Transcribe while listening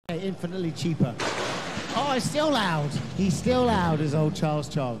infinitely cheaper. Oh, it's still loud. He's still loud as old Charles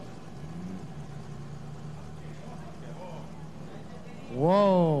Chong.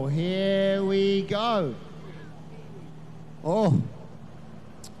 Whoa, here we go. Oh,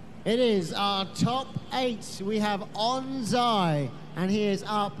 it is our top 8. We have Onzai, and he is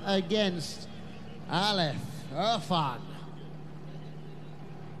up against Alieff, Irfan.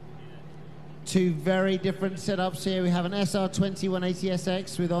 Two very different setups here. We have an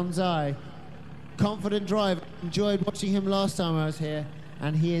SR2180SX with Onzai. Confident driver. Enjoyed watching him last time I was here.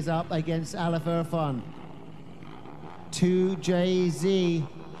 And he is up against Alieff Irfan. 2JZ.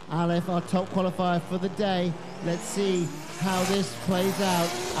 Alieff, our top qualifier for the day. Let's see how this plays out.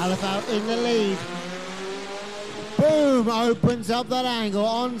 Alieff out in the lead. Boom! Opens up that angle.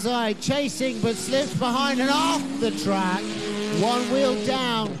 Onzai chasing, but slips behind and off the track. One wheel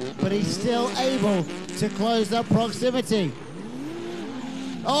down, but he's still able to close that proximity.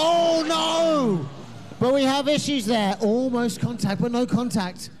 Oh no! But we have issues there. Almost contact, but no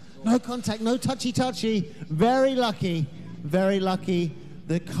contact. No contact, no touchy-touchy. Very lucky, very lucky.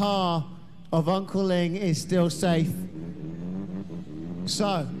 The car of Uncle Ling is still safe.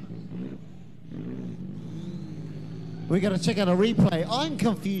 So, we got to check out a replay. I'm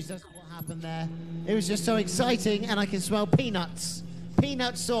confused as to what happened there. It was just so exciting, and I can smell peanuts.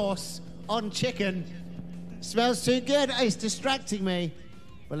 Peanut sauce on chicken. Smells too good. It's distracting me.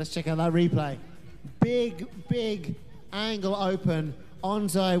 But let's check out that replay. Big, big angle open.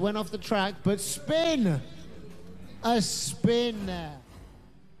 Onzai went off the track, but spin. A spin there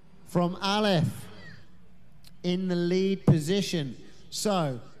from Alieff in the lead position.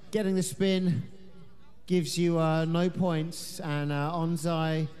 So, getting the spin gives you no points, and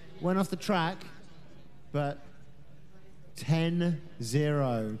Onzai went off the track, but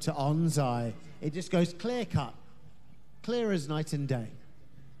 10-0 to Onzai. It just goes clear cut. Clear as night and day.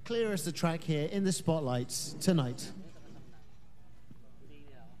 Clear as the track here in the spotlights tonight.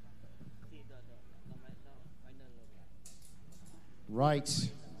 Right.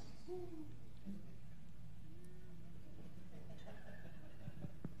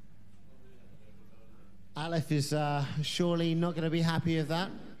 Alieff is surely not going to be happy with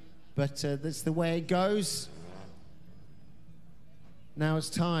that, but that's the way it goes. Now it's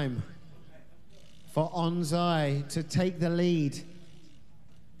time for Onzai to take the lead.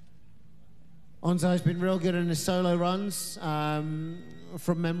 Onzai's been real good in his solo runs,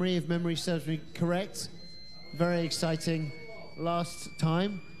 from memory, if memory serves me correct. Very exciting last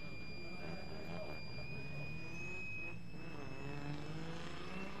time.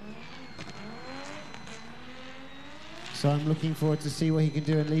 So I'm looking forward to see what he can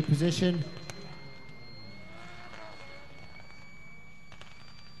do in lead position.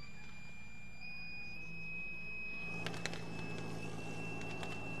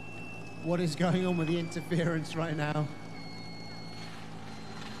 What is going on with the interference right now?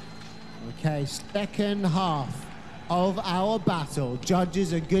 Okay, second half of our battle.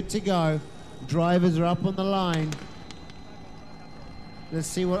 Judges are good to go. Drivers are up on the line. Let's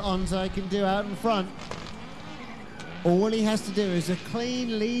see what Onzai can do out in front. All he has to do is a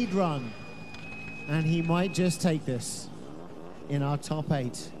clean lead run, and he might just take this in our top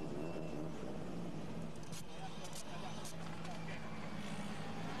 8.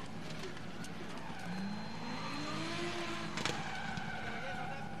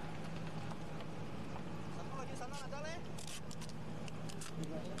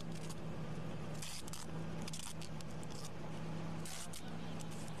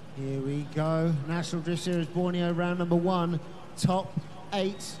 Here we go. National Drift Series Borneo round number 1, top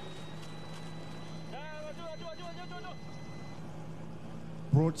 8.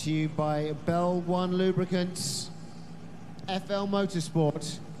 Brought to you by Bell One Lubricants, FL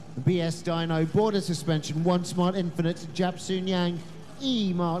Motorsport, BS Dyno, Border Suspension, One Smart Infinite, Jap Soon Yang,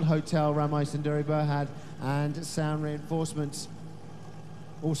 E-Mart Hotel, Ramai Sundari Berhad, and Sound Reinforcements.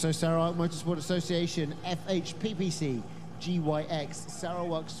 Also Sarawak Motorsport Association, FHPPC, GYX,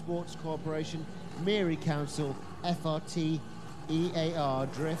 Sarawak Sports Corporation, Miri Council, FRT, EAR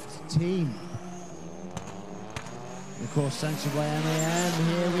Drift Team. Of course, sanctioned by MAM.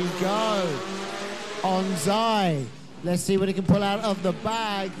 Here we go. Onzai. Let's see what he can pull out of the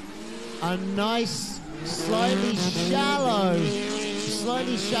bag. A nice, slightly shallow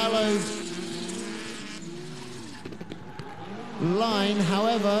line,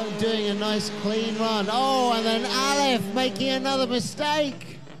 however, doing a nice clean run. Oh, and then Alieff making another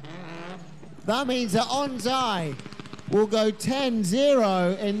mistake. That means that Onzai will go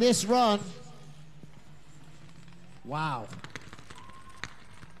 10-0 in this run. Wow.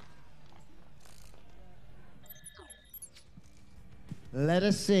 Let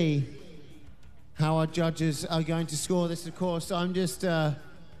us see how our judges are going to score this. Of course, I'm just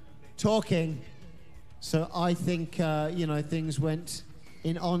talking, so I think, you know, things went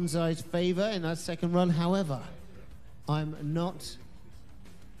in Onzai's favor in that second run. However, I'm not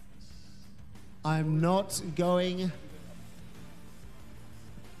going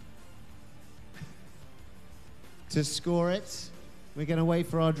to score it. We're going to wait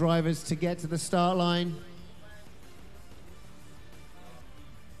for our drivers to get to the start line.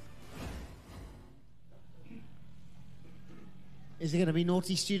 Is it going to be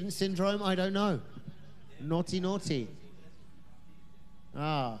naughty student syndrome? I don't know. Naughty, naughty. We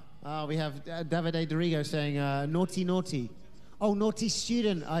have Davide Dorigo saying naughty, naughty. Oh, naughty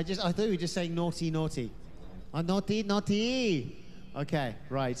student. I thought you were just saying naughty, naughty. Naughty, naughty. Okay,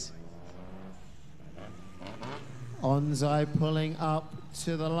 right. Onzai pulling up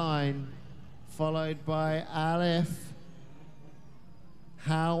to the line, followed by Alieff.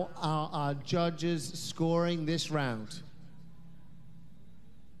 How are our judges scoring this round?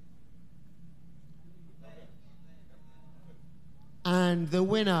 And the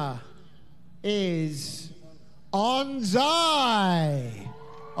winner is Onzai.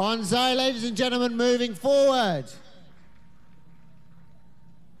 Onzai, ladies and gentlemen, moving forward.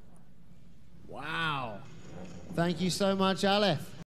 Wow. Thank you so much, Alieff.